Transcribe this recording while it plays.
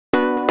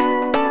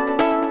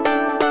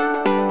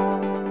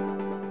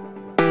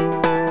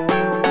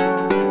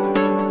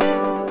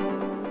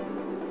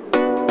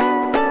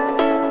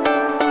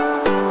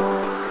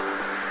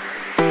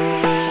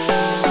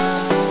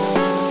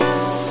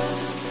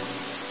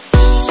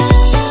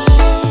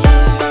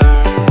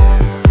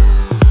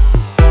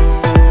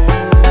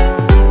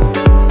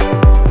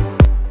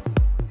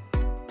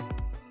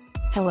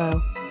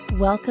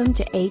Welcome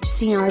to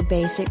HCR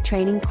Basic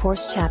Training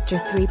Course Chapter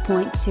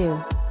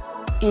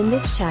 3.2. In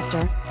this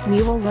chapter,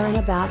 we will learn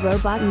about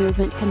robot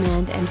movement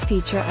command and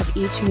feature of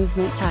each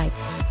movement type.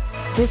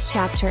 This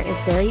chapter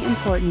is very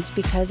important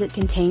because it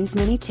contains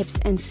many tips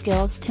and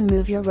skills to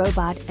move your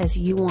robot as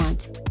you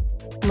want.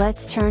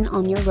 Let's turn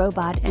on your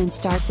robot and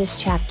start this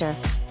chapter.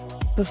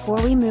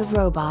 Before we move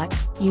robot,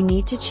 you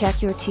need to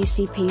check your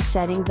TCP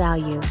setting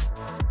value.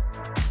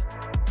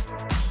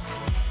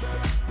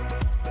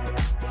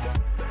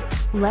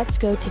 Let's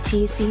go to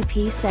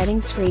TCP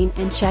settings screen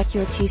and check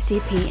your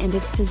TCP and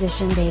its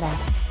position data.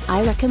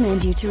 I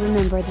recommend you to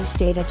remember this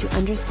data to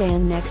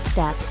understand next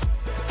steps.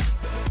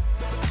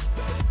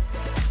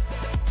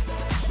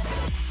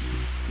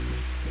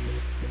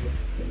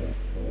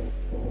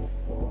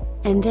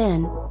 And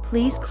then,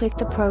 please click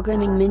the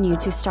programming menu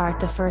to start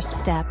the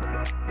first step.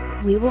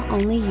 We will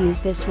only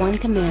use this one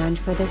command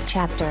for this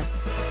chapter.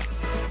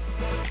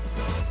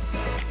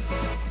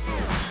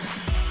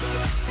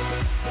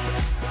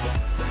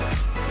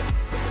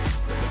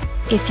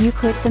 If you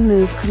click the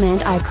Move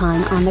command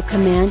icon on the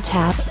Command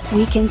tab,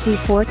 we can see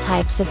 4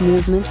 types of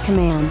movement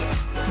command.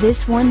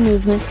 This one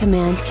movement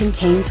command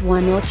contains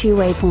 1 or 2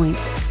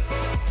 waypoints.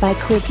 By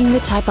clicking the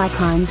type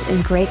icons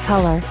in gray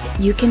color,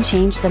 you can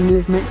change the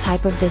movement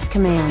type of this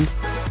command.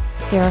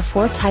 There are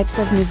 4 types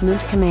of movement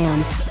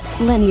command: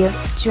 linear,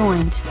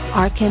 joint,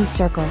 arc and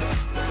circle.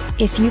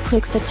 If you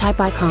click the type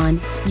icon,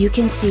 you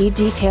can see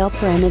Detail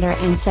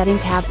Parameter and Setting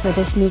tab for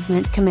this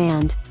movement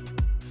command.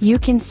 You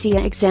can see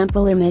an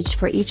example image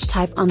for each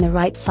type on the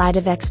right side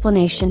of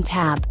Explanation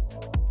tab.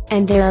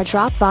 And there are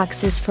drop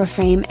boxes for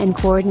frame and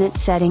coordinate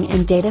setting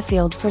and data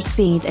field for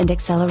speed and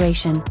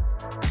acceleration.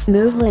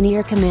 Move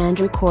linear command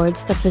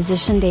records the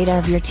position data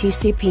of your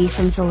TCP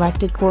from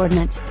selected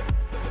coordinate.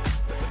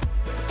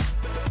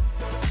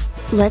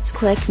 Let's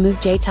click Move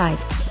J type.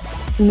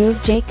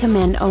 Move J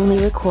command only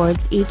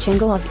records each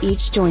angle of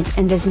each joint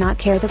and does not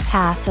care the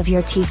path of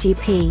your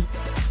TCP.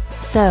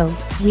 So,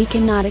 we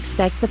cannot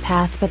expect the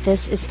path, but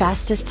this is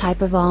fastest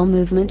type of all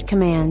movement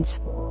commands.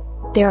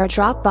 There are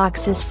drop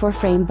boxes for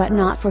frame but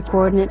not for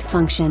coordinate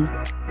function.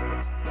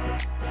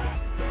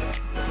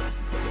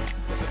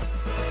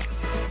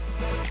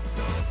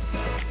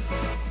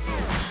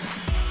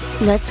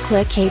 Let's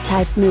click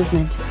A-type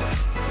movement.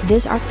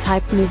 This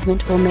arc-type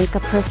movement will make a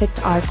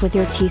perfect arc with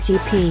your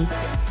TCP.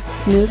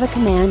 Move a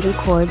command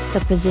records the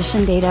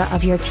position data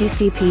of your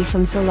TCP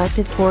from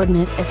selected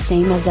coordinate as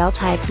same as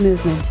L-type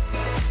movement.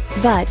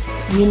 But,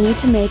 you need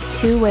to make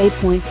 2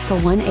 waypoints for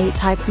one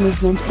A-type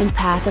movement, and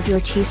path of your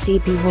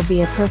TCP will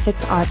be a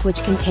perfect arc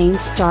which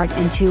contains start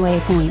and 2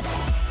 waypoints.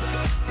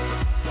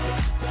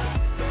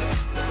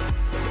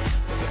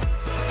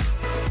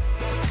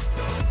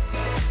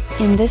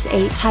 In this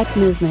A-type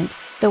movement,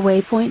 the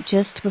waypoint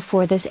just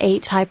before this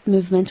A-type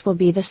movement will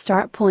be the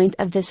start point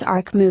of this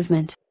arc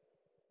movement.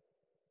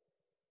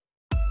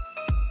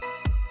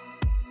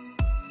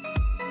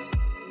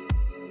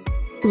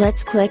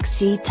 Let's click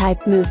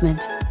C-type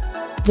movement.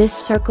 This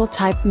circle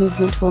type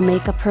movement will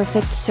make a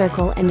perfect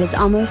circle and is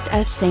almost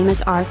as same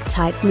as arc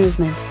type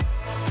movement.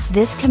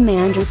 This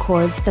command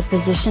records the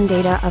position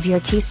data of your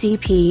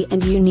TCP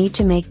and you need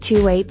to make 2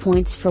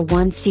 waypoints for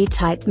one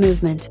C-type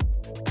movement.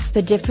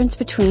 The difference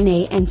between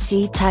A and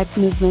C-type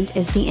movement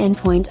is the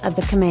endpoint of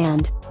the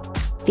command.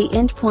 The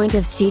endpoint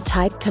of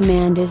C-type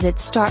command is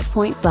its start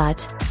point, but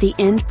the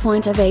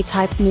endpoint of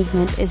A-type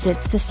movement is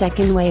the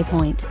second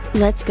waypoint.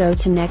 Let's go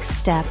to next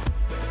step.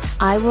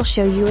 I will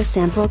show you a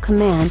sample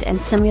command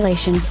and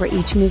simulation for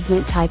each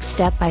movement type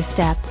step by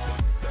step.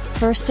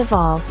 First of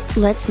all,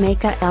 let's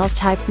make a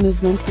L-type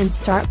movement and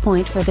start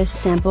point for this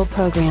sample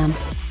program.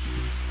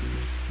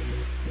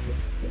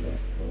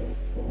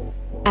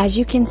 As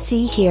you can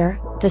see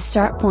here, the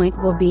start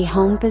point will be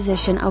home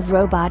position of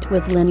robot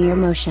with linear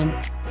motion.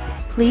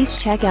 Please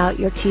check out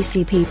your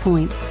TCP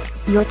point.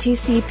 Your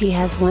TCP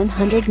has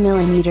 100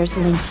 mm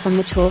length from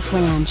the tool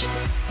flange.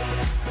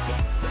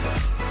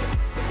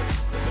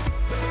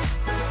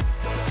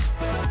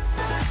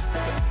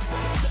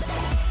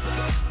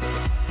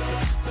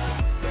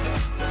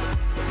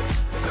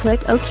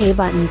 Click OK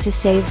button to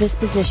save this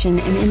position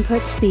and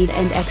input speed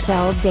and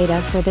XL data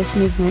for this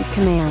movement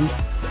command.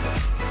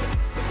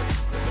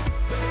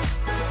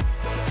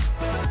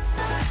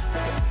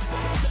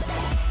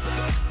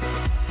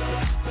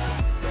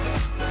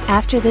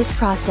 After this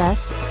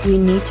process, we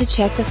need to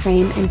check the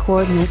frame and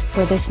coordinate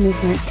for this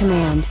movement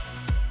command.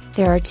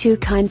 There are 2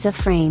 kinds of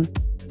frame: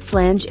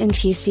 flange and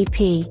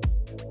TCP.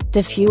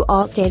 Diffuse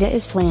alt data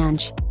is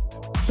flange.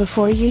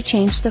 Before you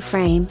change the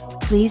frame,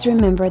 please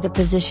remember the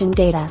position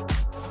data.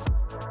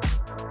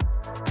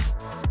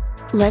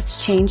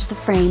 Let's change the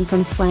frame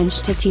from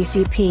flange to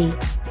TCP.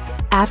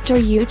 After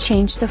you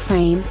change the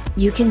frame,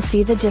 you can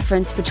see the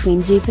difference between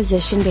Z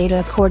position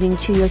data according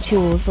to your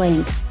tool's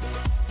length.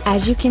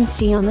 As you can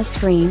see on the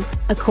screen,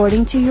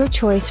 according to your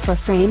choice for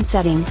frame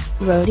setting,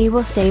 Rodi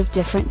will save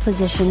different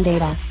position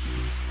data.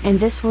 And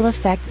this will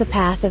affect the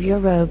path of your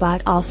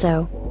robot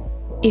also.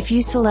 If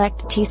you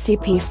select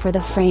TCP for the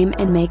frame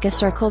and make a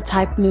circle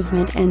type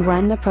movement and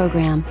run the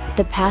program,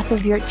 the path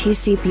of your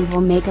TCP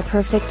will make a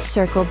perfect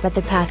circle, but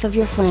the path of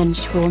your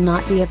flange will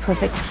not be a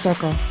perfect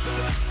circle.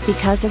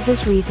 Because of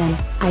this reason,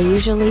 I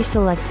usually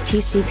select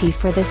TCP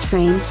for this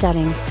frame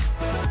setting.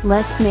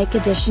 Let's make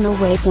additional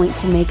waypoint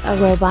to make a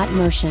robot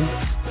motion.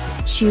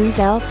 Choose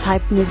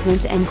L-type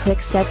movement and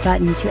click Set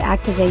button to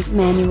activate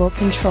manual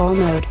control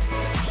mode.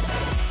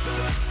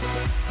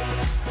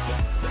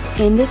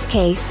 In this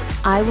case,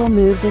 I will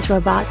move this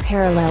robot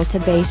parallel to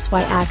base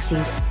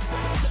y-axis.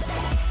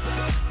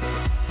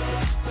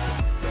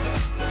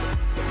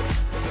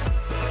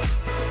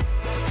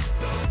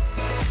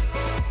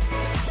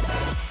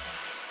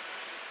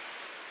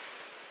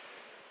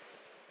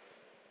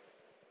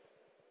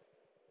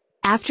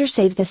 After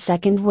save the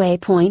second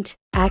waypoint,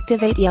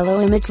 activate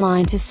yellow image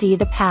line to see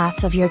the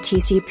path of your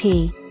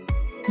TCP.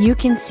 You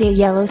can see a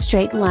yellow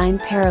straight line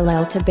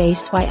parallel to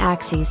base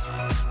y-axis.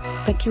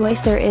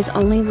 Because there is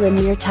only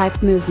linear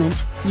type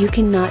movement, you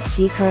cannot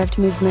see curved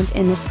movement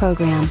in this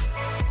program.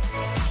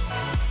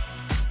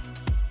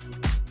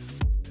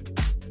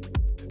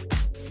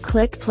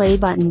 Click play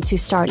button to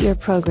start your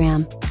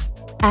program.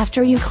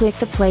 After you click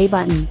the play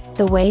button,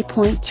 the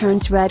waypoint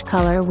turns red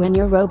color when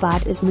your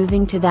robot is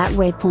moving to that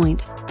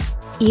waypoint.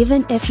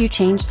 Even if you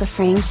change the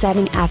frame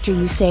setting after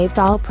you saved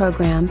all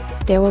program,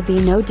 there will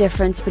be no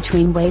difference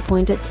between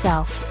waypoint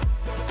itself.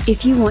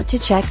 If you want to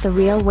check the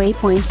real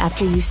waypoint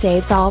after you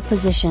saved all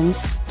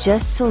positions,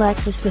 just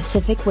select the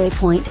specific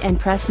waypoint and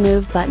press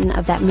move button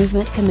of that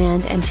movement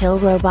command until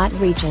robot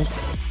reaches.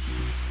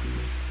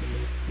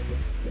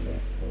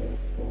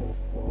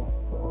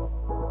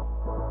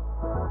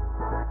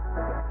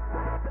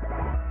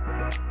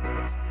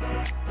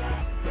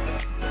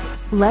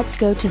 Let's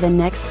go to the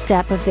next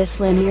step of this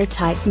linear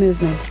type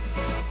movement.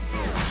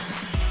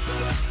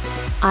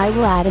 I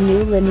will add a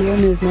new linear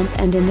movement,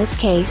 and in this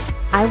case,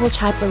 I will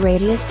type a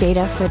radius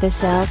data for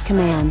this L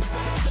command.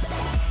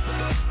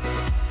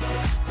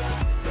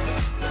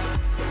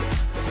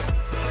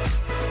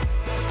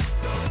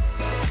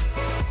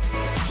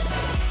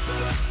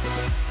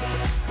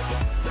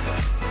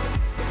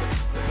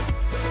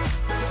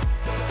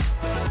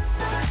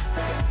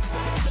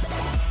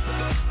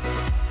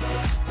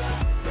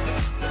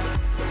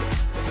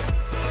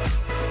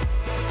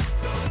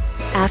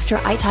 After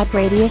I type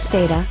radius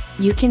data,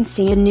 you can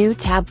see a new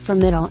tab for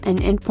middle and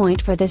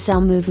endpoint for this L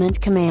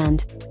movement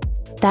command.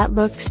 That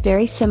looks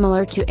very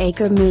similar to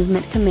acre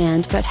movement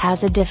command but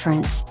has a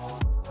difference.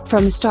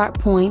 From start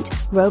point,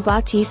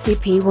 robot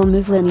TCP will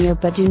move linear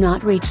but do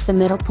not reach the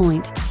middle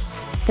point.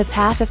 The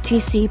path of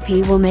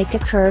TCP will make a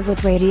curve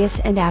with radius,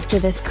 and after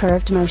this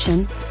curved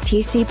motion,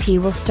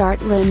 TCP will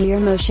start linear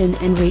motion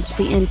and reach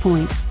the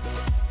endpoint.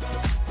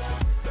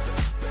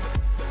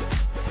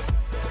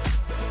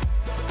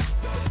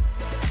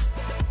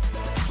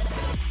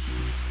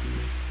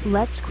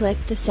 Let's click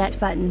the set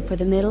button for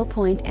the middle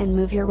point and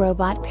move your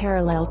robot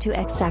parallel to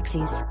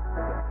x-axis.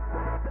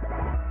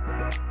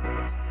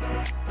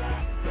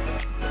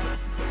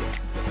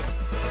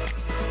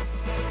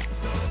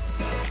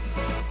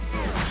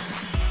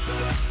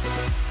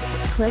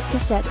 Click the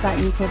set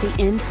button for the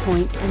end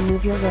point and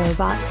move your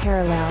robot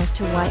parallel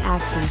to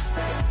y-axis.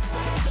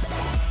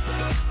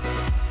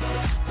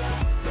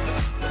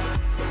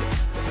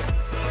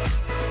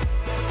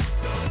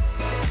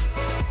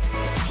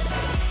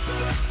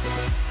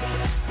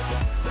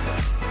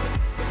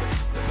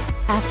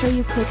 After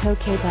you click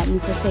OK button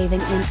for saving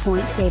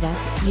endpoint data,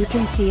 you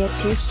can see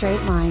two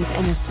straight lines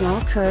and a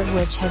small curve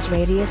which has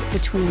radius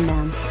between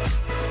them.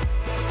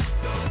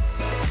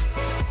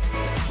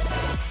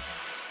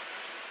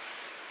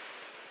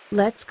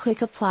 Let's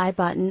click Apply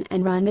button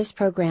and run this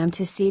program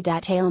to see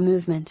detail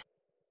movement.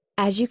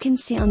 As you can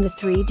see on the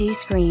 3D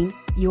screen,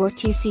 your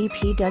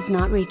TCP does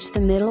not reach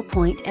the middle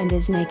point and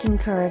is making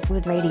curve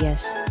with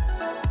radius.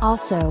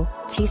 Also,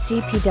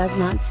 TCP does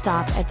not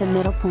stop at the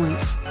middle point.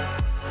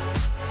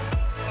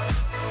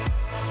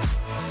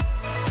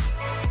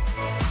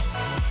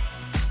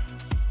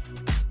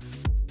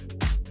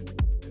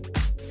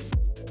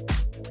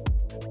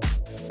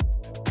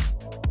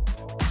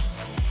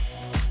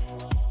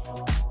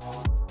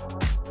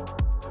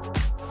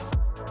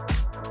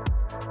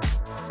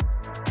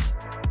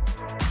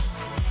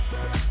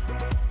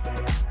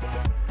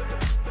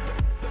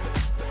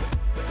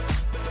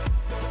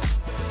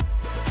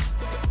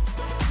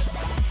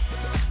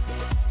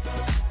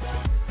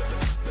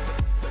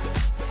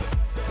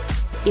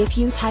 If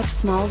you type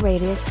small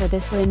radius for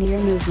this linear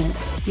movement,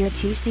 your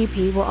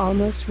TCP will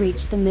almost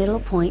reach the middle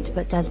point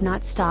but does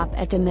not stop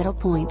at the middle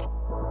point.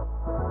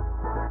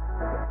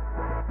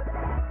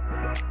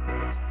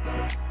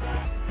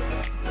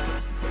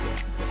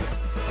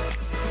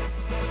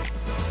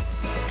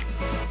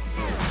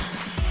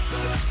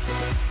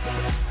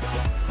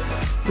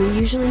 We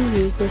usually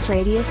use this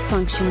radius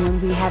function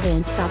when we have an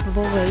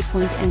unstoppable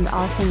waypoint and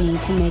also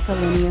need to make a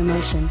linear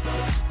motion.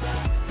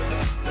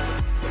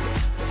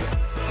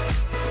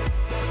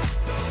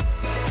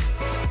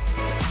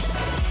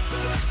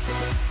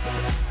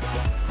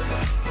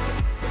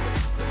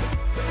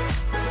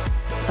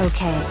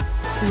 OK.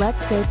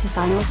 Let's go to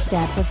final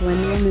step of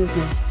linear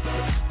movement.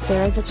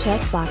 There is a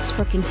checkbox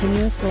for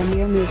continuous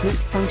linear movement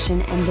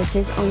function, and this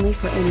is only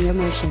for linear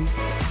motion.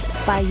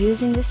 By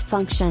using this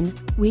function,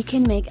 we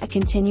can make a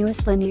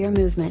continuous linear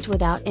movement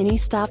without any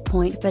stop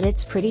point, but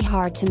it's pretty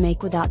hard to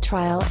make without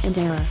trial and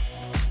error.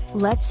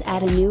 Let's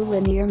add a new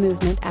linear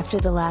movement after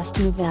the last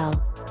move L.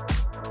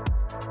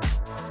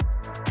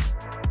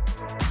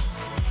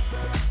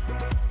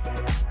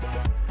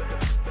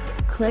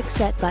 Click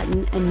Set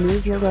button and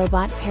move your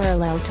robot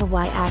parallel to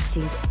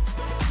Y-axis.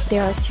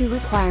 There are two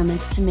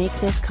requirements to make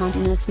this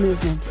continuous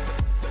movement.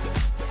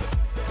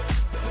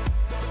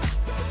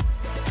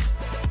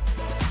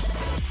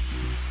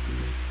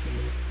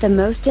 The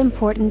most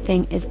important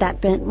thing is that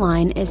bent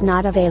line is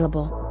not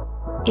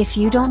available. If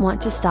you don't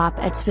want to stop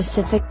at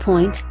specific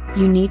point,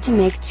 you need to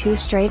make two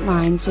straight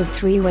lines with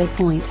 3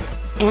 waypoint,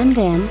 and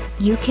then,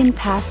 you can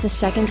pass the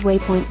second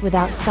waypoint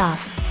without stop.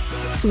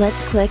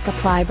 Let's click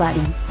Apply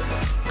button.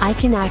 I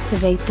can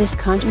activate this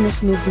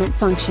continuous movement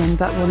function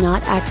but will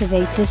not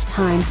activate this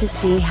time to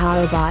see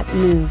how robot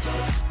moves.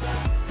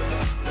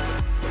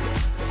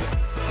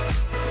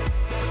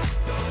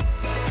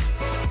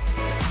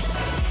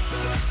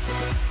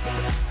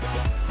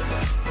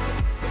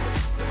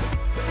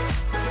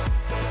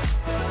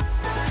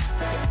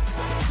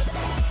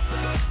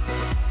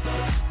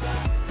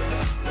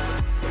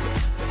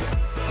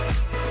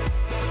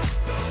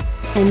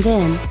 And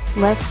then,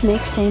 let's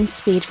make same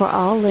speed for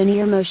all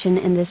linear motion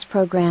in this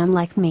program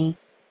like me.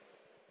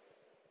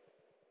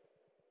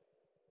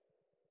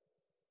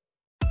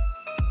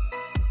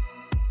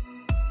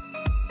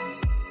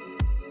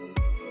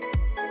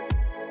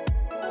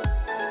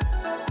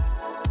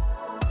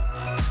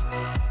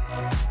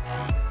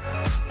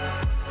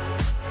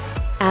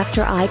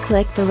 After I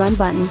click the run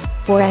button,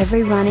 for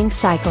every running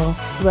cycle,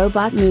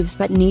 robot moves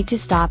but need to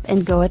stop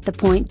and go at the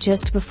point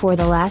just before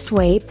the last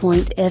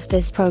waypoint if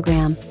this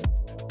program.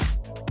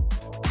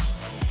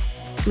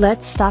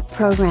 Let's stop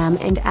program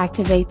and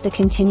activate the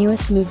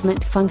continuous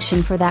movement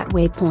function for that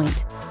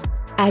waypoint.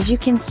 As you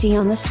can see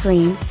on the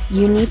screen,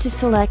 you need to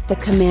select the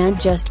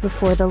command just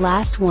before the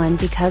last one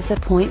because the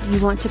point you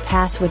want to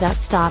pass without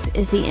stop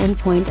is the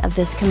endpoint of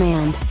this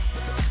command.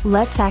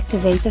 Let's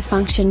activate the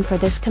function for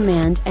this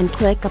command and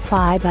click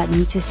Apply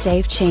button to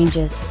save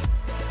changes.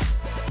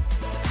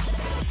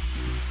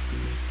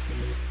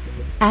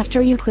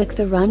 After you click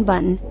the Run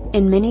button,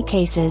 in many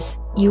cases,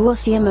 you will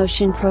see a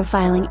motion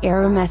profiling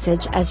error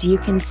message as you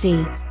can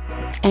see.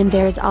 And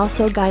there is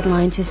also a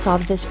guideline to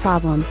solve this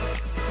problem.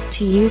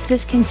 To use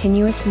this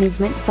continuous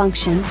movement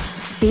function,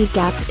 speed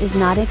gap is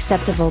not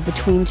acceptable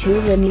between two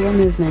linear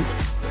movement.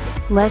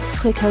 Let's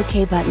click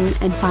OK button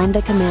and find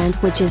the command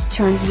which is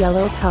turned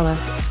yellow color.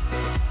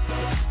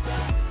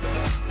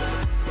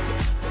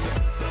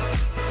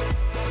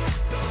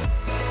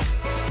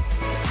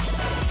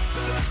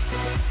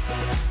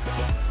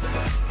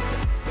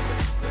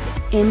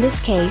 In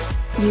this case,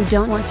 you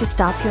don't want to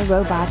stop your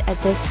robot at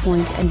this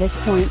point, and this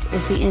point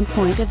is the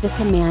endpoint of the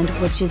command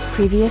which is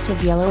previous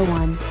of yellow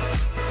 1.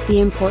 The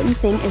important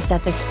thing is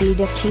that the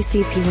speed of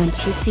TCP when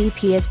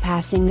TCP is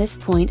passing this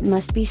point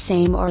must be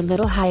same or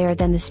little higher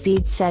than the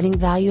speed setting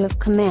value of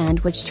command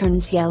which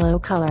turns yellow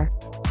color.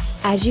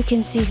 As you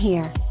can see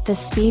here, the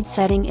speed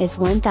setting is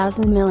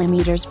 1000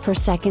 mm per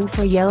second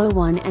for yellow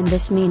 1, and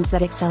this means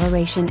that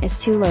acceleration is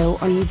too low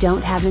or you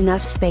don't have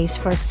enough space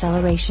for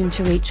acceleration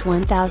to reach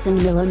 1000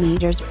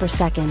 mm per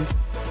second.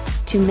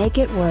 To make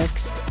it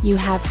works, you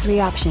have 3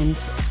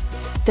 options.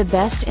 The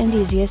best and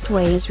easiest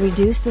way is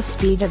reduce the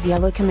speed of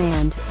yellow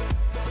command.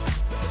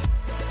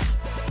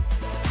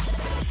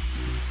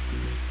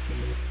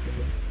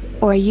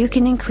 Or you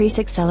can increase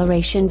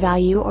acceleration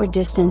value or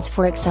distance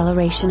for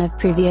acceleration of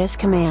previous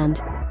command.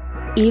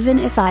 Even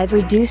if I've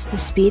reduced the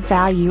speed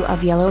value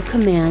of yellow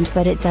command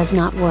but it does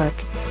not work.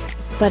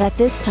 But at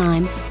this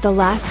time, the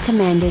last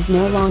command is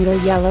no longer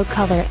yellow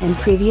color and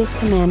previous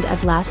command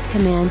of last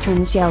command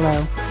turns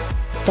yellow.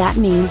 That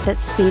means that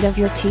speed of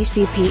your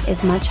TCP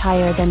is much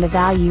higher than the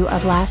value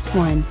of last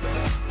one.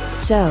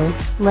 So,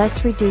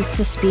 let's reduce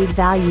the speed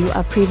value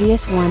of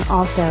previous one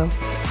also.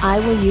 I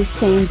will use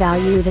same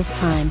value this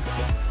time.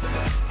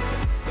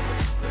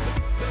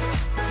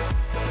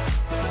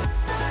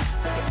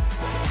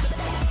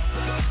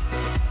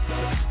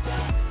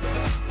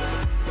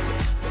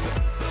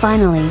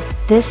 Finally,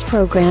 this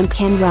program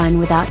can run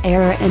without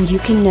error, and you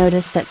can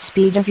notice that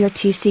speed of your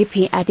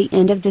TCP at the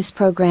end of this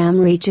program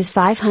reaches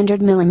 500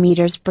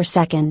 mm per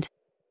second.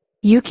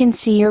 You can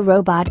see your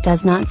robot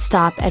does not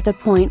stop at the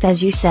point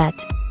as you set.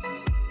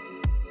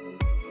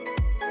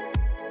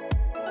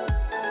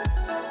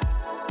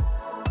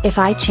 If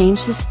I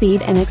change the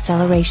speed and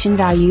acceleration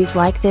values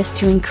like this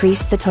to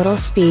increase the total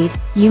speed,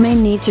 you may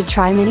need to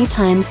try many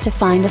times to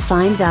find a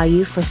fine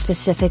value for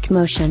specific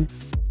motion.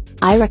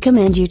 I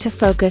recommend you to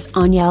focus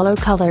on yellow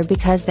color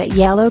because that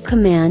yellow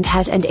command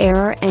has an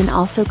error and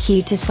also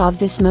key to solve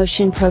this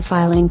motion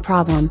profiling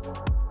problem.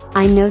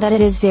 I know that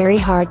it is very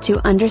hard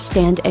to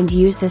understand and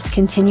use this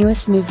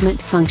continuous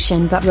movement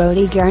function, but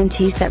Rodi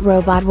guarantees that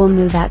robot will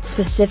move at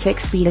specific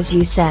speed as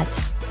you set.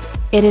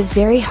 It is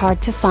very hard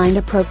to find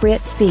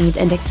appropriate speed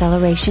and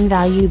acceleration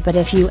value, but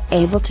if you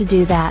able to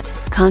do that,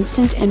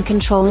 constant and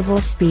controllable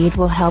speed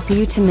will help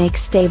you to make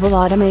stable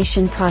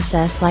automation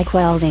process like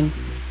welding.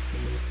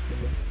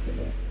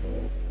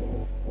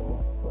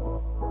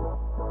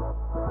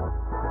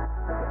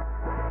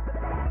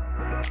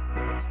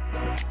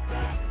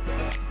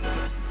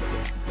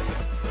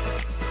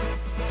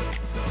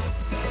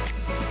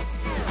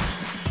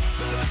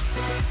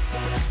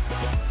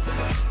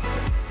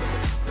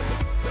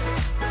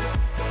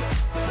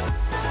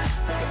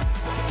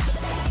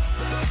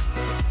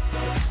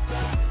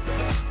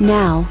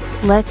 Now,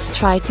 let's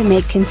try to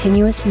make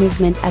continuous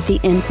movement at the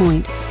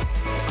endpoint.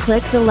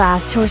 Click the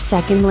last or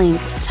second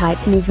length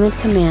type movement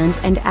command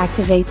and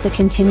activate the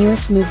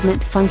continuous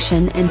movement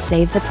function and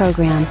save the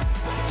program.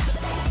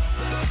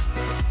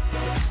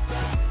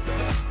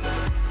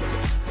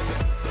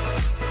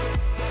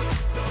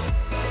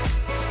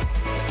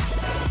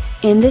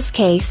 In this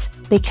case,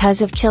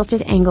 because of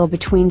tilted angle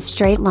between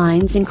straight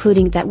lines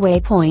including that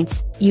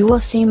waypoints, you will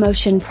see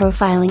motion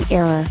profiling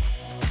error.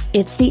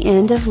 It's the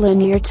end of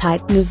linear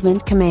type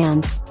movement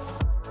command.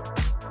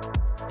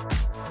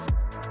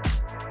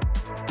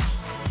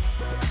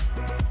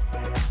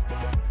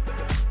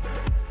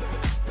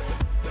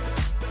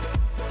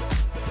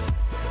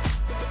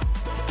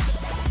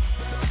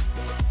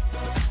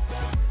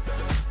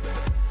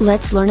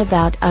 Let's learn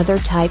about other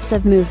types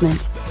of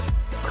movement.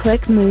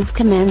 Click Move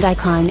command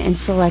icon and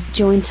select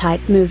Join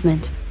Type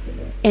Movement.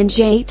 In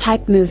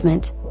J-type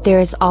movement, there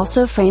is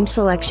also frame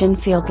selection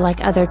field like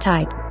other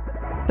type.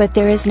 But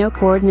there is no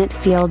coordinate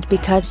field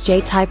because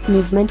J-type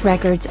movement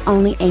records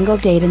only angle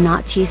data,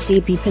 not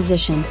TCP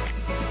position.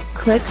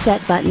 Click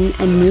Set button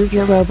and move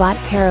your robot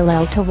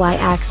parallel to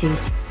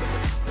Y-axis.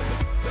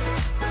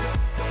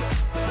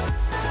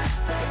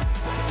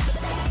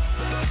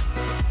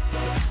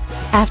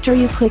 After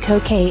you click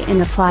OK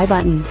and Apply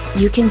button,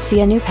 you can see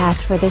a new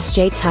path for this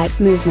J-type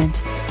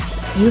movement.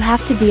 You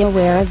have to be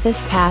aware of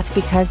this path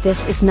because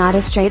this is not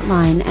a straight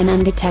line and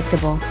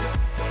undetectable.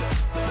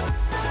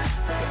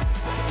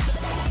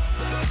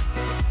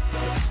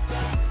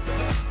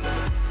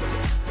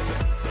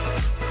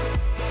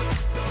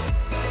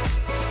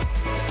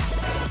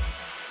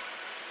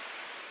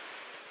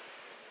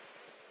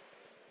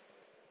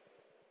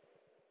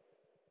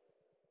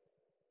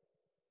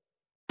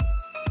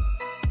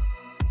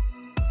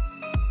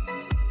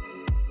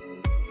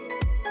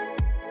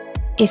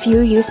 If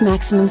you use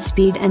maximum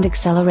speed and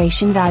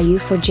acceleration value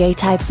for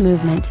J-type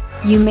movement,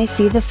 you may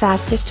see the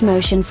fastest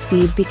motion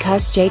speed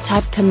because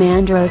J-type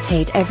command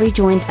rotate every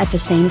joint at the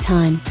same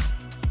time.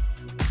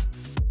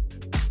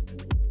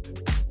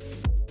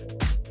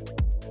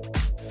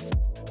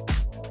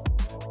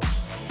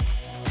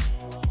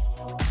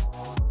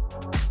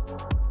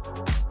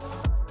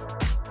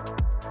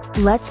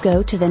 Let's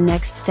go to the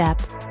next step.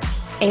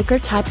 Acre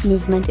type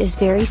movement is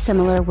very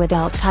similar with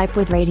L type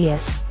with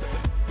radius.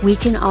 We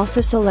can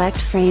also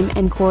select frame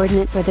and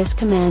coordinate for this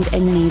command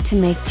and need to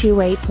make two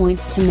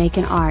waypoints to make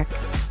an arc.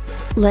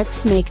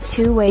 Let's make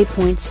two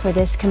waypoints for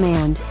this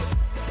command.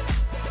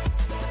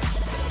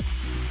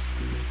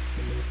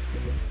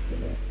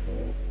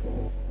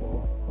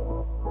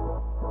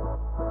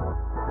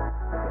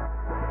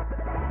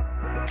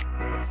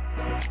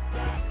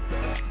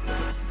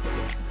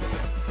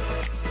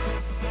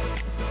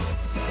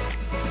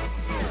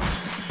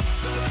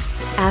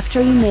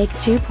 After you make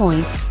 2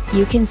 points,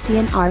 you can see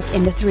an arc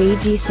in the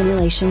 3D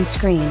simulation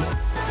screen.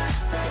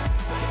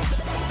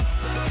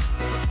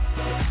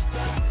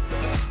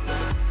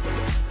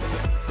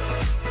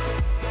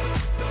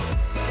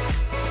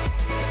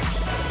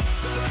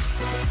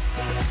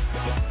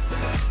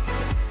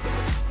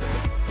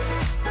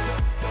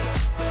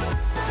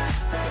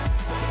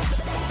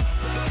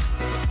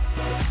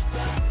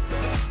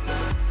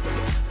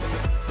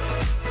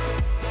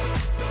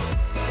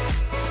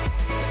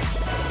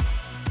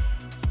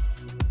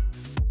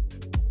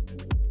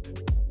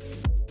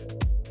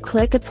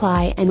 Click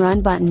Apply and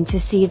Run button to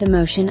see the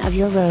motion of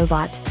your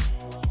robot.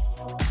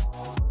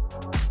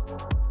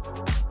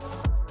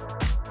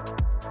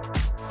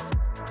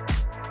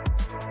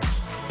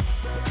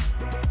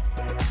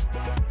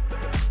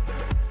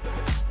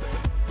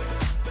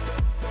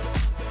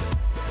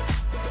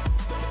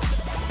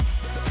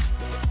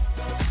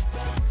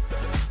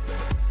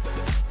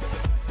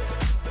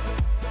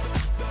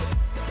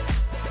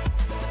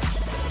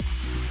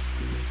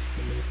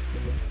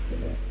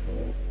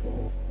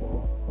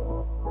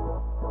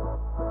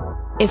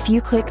 If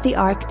you click the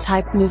arc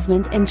type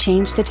movement and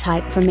change the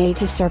type from A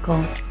to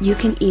circle, you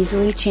can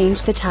easily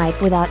change the type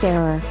without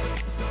error.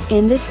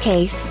 In this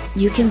case,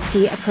 you can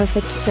see a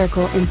perfect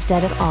circle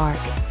instead of arc.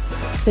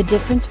 The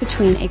difference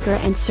between acre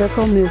and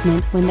circle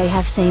movement when they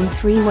have same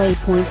 3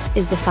 waypoints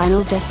is the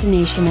final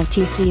destination of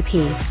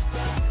TCP.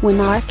 When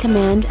arc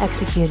command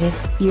executed,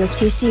 your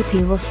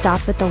TCP will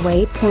stop at the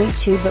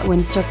waypoint 2, but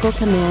when circle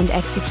command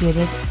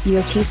executed,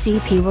 your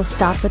TCP will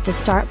stop at the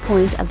start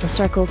point of the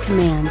circle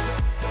command.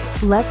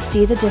 Let's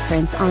see the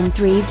difference on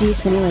 3D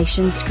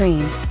simulation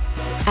screen.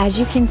 As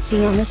you can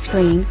see on the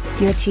screen,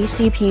 your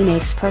TCP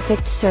makes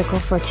perfect circle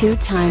for 2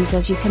 times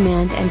as you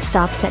command and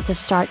stops at the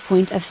start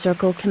point of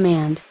circle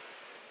command.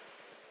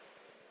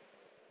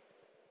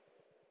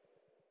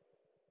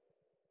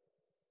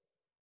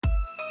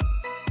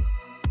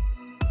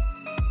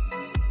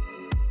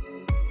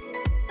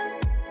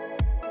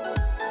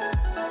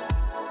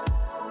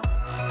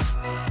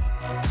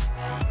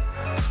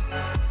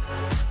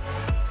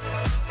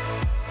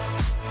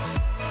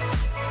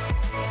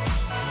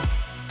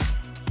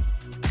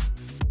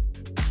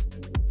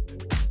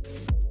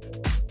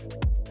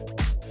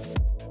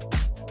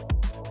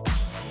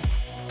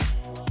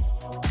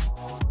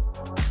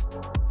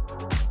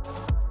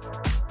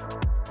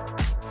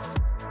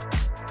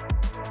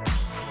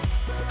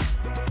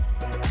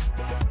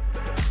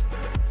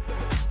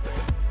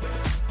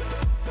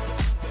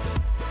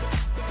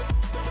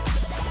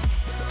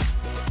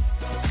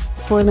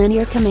 For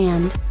linear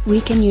command,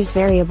 we can use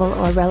variable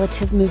or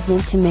relative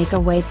movement to make a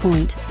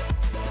waypoint.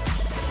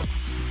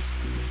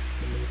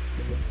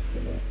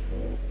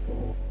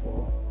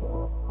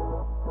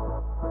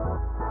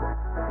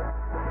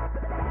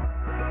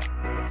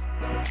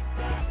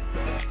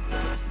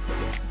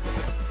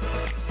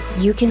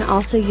 You can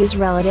also use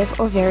relative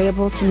or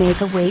variable to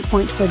make a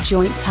waypoint for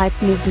joint type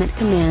movement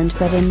command,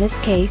 but in this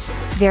case,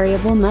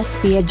 variable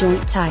must be a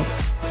joint type.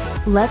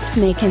 Let's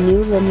make a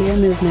new linear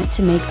movement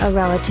to make a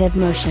relative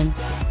motion.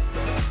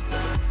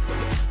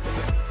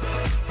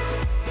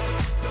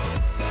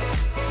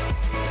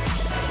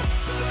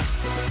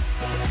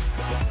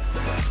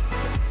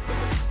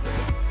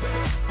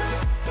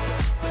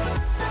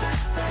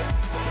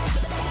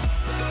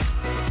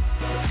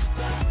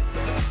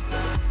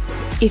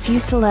 If you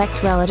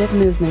select relative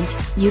movement,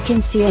 you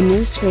can see a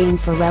new screen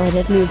for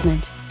relative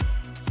movement.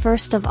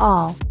 First of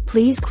all,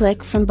 please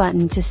click from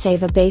button to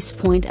save a base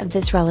point of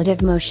this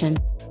relative motion.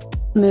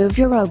 Move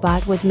your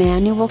robot with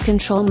manual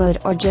control mode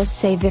or just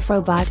save if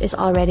robot is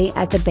already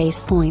at the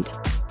base point.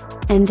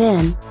 And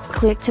then,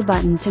 click to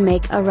button to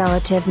make a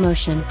relative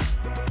motion.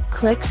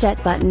 Click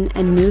set button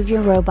and move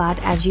your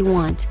robot as you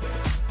want.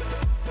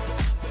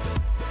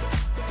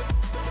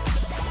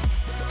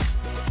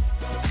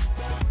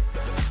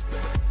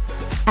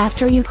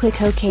 After you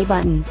click OK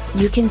button,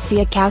 you can see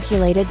a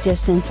calculated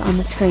distance on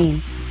the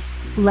screen.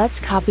 Let's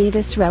copy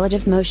this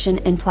relative motion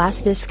and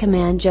place this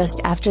command just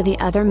after the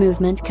other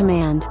movement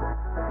command.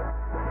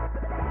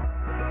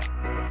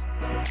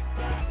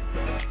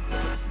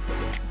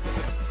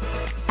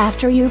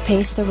 After you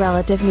paste the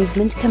relative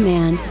movement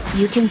command,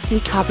 you can see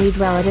copied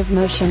relative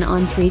motion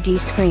on 3D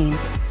screen.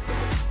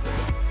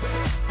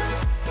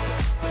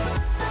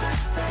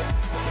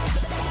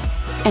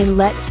 And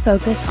let's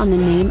focus on the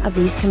name of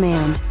these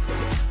command.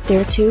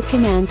 Their 2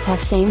 commands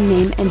have same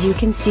name and you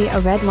can see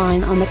a red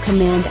line on the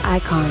command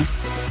icon.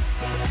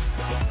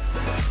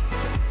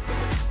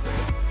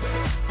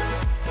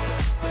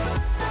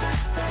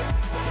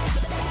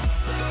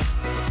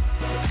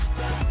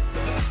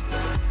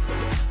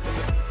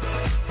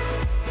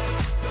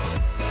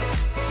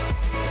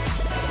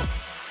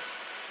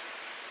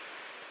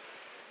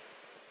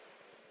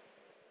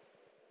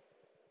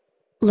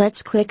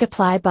 Let's click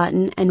apply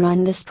button and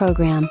run this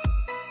program.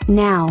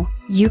 Now,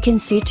 you can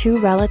see 2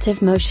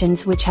 relative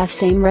motions which have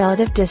same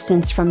relative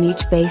distance from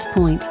each base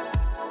point.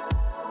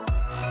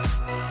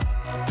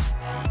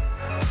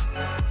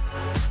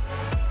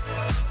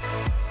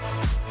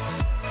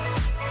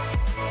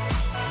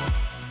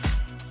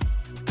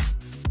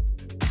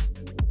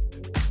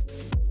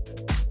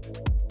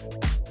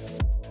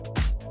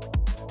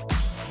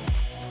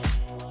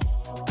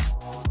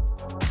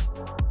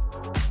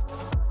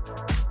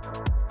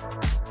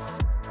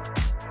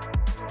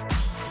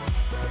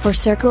 For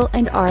circle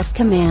and arc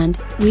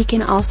command, we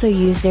can also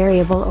use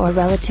variable or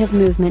relative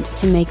movement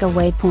to make a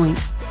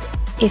waypoint.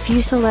 If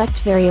you select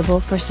variable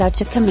for such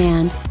a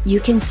command, you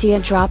can see a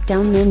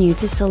drop-down menu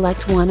to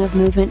select one of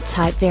movement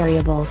type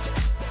variables.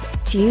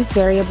 To use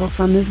variable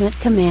for movement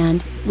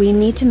command, we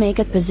need to make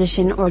a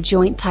position or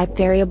joint type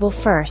variable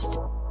first.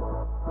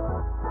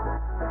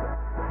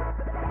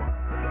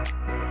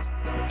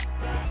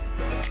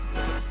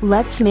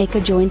 Let's make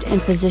a joint and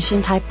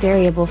position type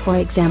variable for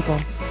example.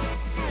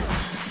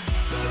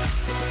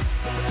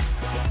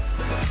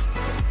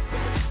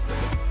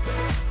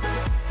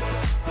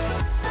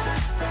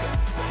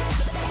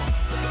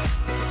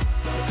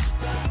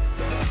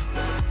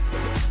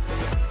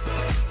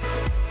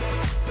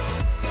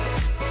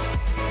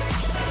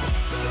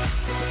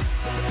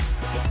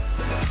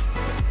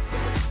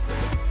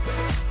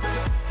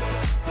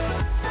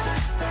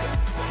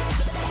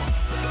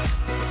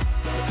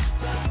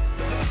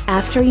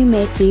 After you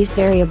make these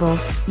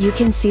variables, you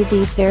can see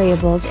these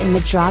variables in the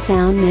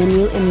drop-down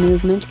menu in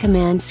movement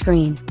command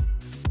screen.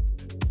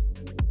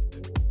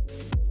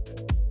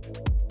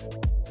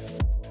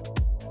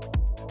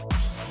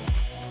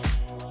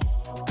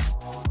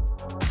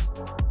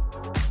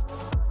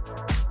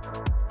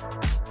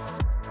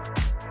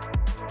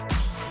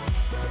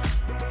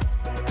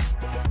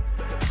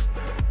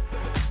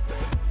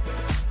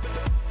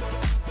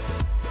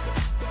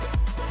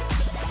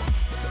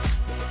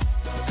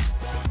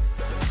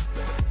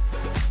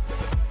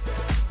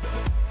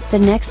 The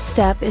next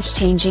step is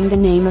changing the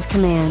name of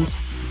commands.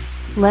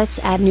 Let's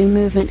add new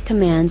movement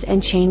commands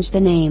and change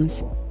the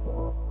names.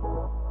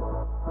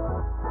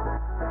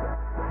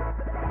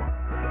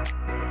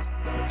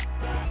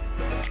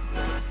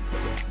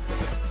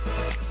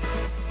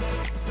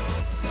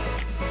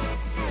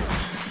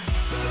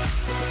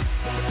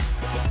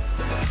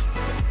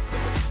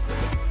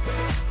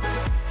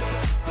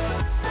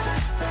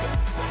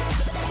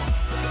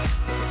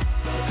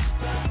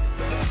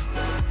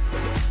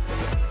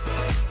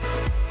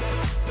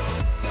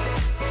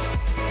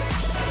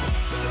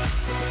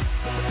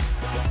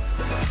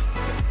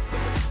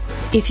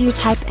 If you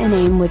type a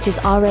name which is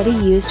already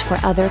used for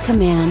other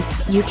command,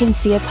 you can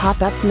see a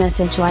pop-up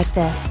message like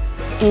this.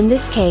 In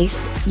this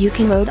case, you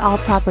can load all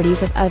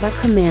properties of other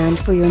command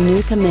for your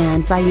new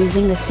command by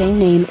using the same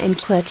name and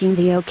clicking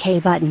the OK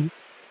button.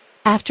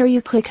 After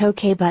you click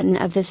OK button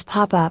of this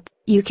pop-up,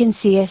 you can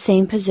see a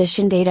same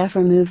position data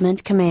for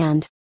movement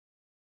command.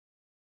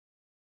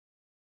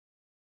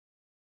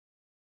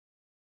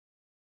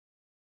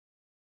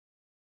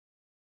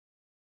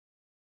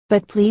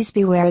 But please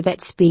beware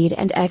that speed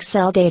and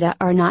Excel data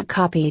are not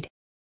copied.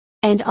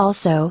 And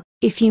also,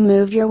 if you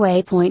move your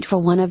waypoint for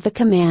one of the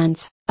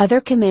commands, other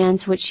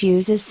commands which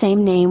uses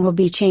same name will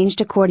be changed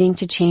according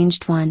to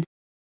changed one.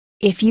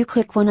 If you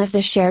click one of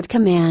the shared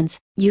commands,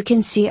 you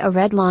can see a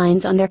red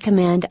lines on their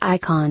command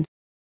icon.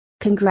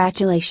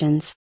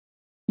 Congratulations!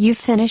 You've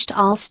finished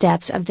all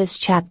steps of this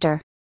chapter.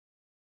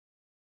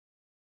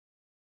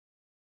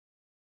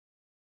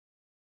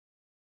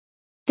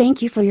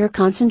 Thank you for your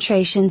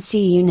concentration.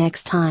 See you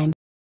next time.